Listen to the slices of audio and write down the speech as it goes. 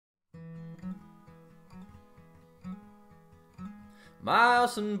My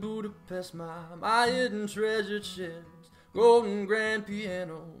house in Budapest, my hidden treasure chest, golden grand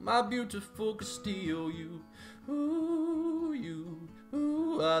piano, my beautiful Castillo. You,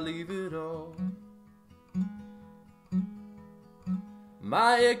 I leave it all.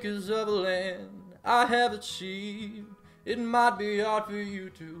 My acres of land I have achieved. It might be hard for you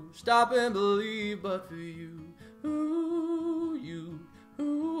to stop and believe, but for you,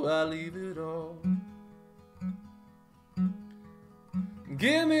 I leave it all.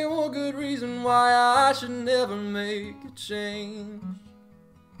 Give me one good reason why I should never make a change.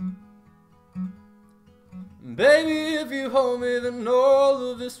 Baby, if you hold me, then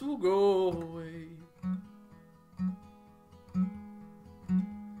all of this will go away.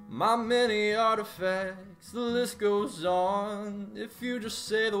 My many artifacts, the list goes on. If you just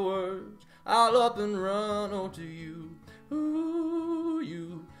say the words, I'll up and run. Oh, to you,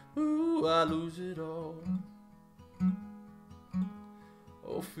 I lose it all.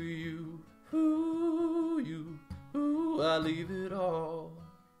 Oh, for you, I leave it all.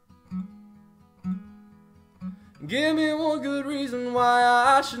 Give me one good reason why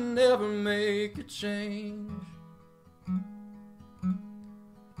I should never make a change.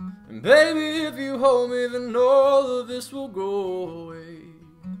 And baby, if you hold me, then all of this will go away.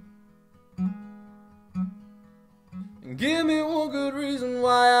 And give me one good reason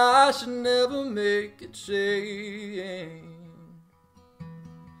why I should never make a change.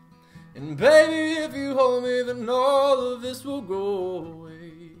 And baby, if you hold me, then all of this will go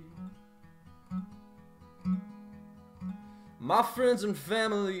away. My friends and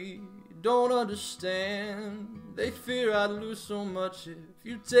family don't understand. They fear I'd lose so much if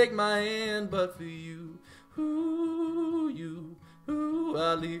you take my hand. But for you,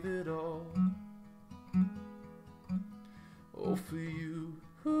 I leave it all. Oh, for you,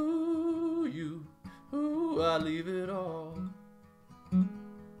 I leave it all.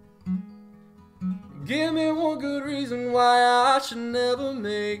 Give me one good reason why I should never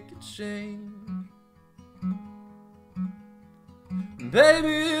make a change.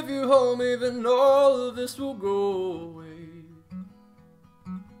 Baby, if you hold me, then all of this will go away.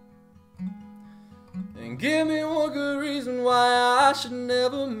 And give me one good reason why I should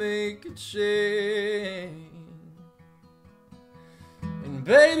never make a change. And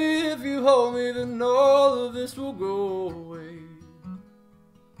baby, if you hold me, then all of this will go away.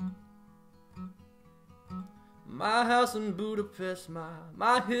 My house in Budapest,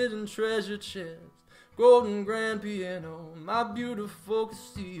 my hidden treasure chest, golden grand piano, my beautiful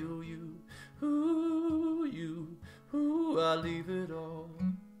Castillo. You, I leave it all.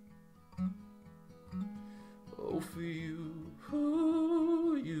 Oh, for you,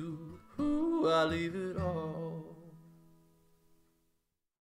 I leave it all.